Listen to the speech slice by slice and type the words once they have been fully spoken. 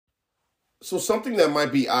So something that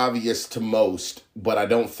might be obvious to most, but I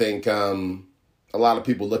don't think a lot of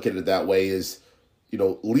people look at it that way is,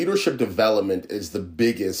 leadership development is the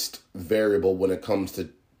biggest variable when it comes to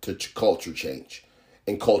culture change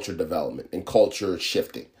and culture development and culture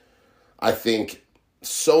shifting. I think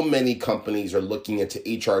so many companies are looking into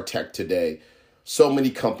HR tech today. So many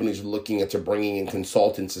companies are looking into bringing in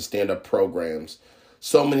consultants to stand up programs.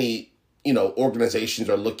 So many organizations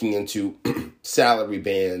are looking into salary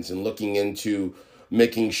bands and looking into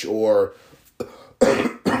making sure,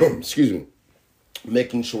 excuse me,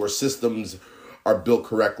 making sure systems are built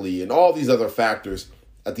correctly and all these other factors.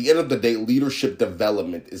 At the end of the day, leadership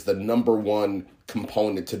development is the number one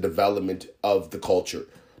component to development of the culture,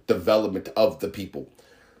 development of the people.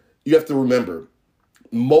 You have to remember,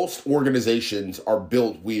 most organizations are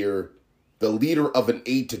built where the leader of an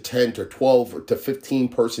 8 to 10 to 12 to 15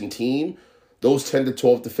 person team, those 10 to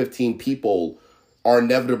 12 to 15 people are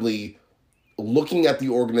inevitably looking at the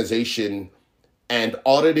organization and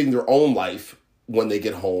auditing their own life when they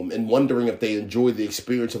get home and wondering if they enjoy the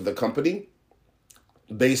experience of the company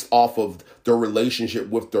based off of their relationship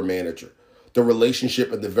with their manager, the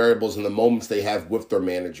relationship and the variables and the moments they have with their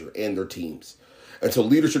manager and their teams. And so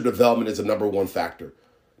leadership development is a number one factor.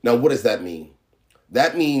 Now, what does that mean?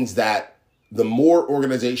 That means that the more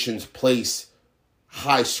organizations place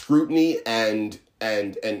high scrutiny and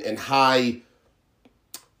high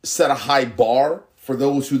set a high bar for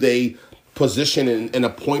those who they position and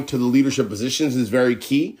appoint to the leadership positions is very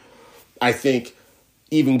key. I think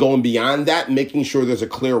even going beyond that, making sure there's a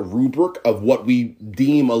clear rubric of what we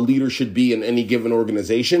deem a leader should be in any given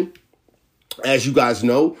organization. As you guys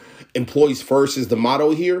know, employees first is the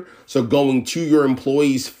motto here. So going to your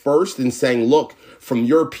employees first and saying, look, from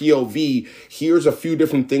your POV, here's a few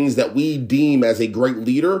different things that we deem as a great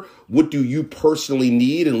leader. What do you personally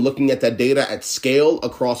need? And looking at that data at scale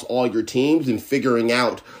across all your teams and figuring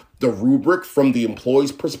out the rubric from the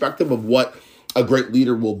employee's perspective of what a great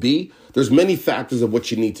leader will be. There's many factors of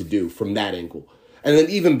what you need to do from that angle. And then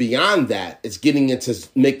even beyond that, it's getting into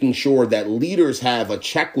making sure that leaders have a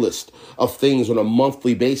checklist of things on a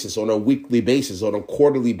monthly basis, on a weekly basis, on a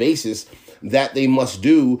quarterly basis that they must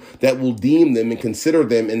do that will deem them and consider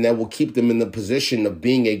them and that will keep them in the position of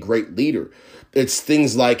being a great leader. It's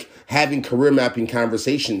things like having career mapping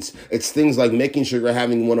conversations. It's things like making sure you're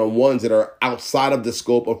having one-on-ones that are outside of the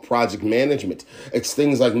scope of project management. It's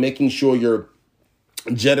things like making sure you're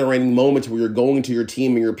generating moments where you're going to your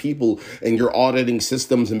team and your people and you're auditing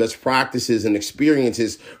systems and best practices and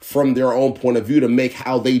experiences from their own point of view to make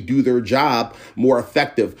how they do their job more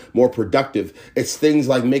effective, more productive. It's things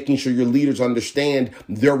like making sure your leaders understand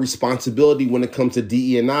their responsibility when it comes to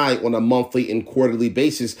DE&I on a monthly and quarterly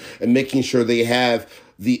basis and making sure they have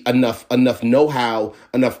the enough know-how,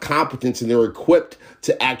 enough competence, and they're equipped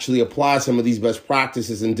to actually apply some of these best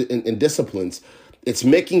practices and disciplines. It's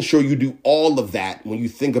making sure you do all of that when you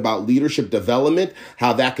think about leadership development,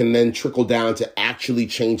 how that can then trickle down to actually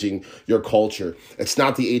changing your culture. It's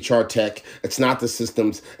not the HR tech. It's not the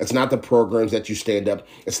systems. It's not the programs that you stand up.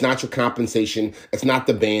 It's not your compensation. It's not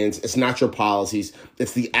the bands. It's not your policies.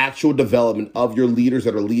 It's the actual development of your leaders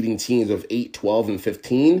that are leading teams of 8, 12, and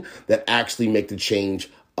 15 that actually make the change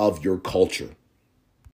of your culture.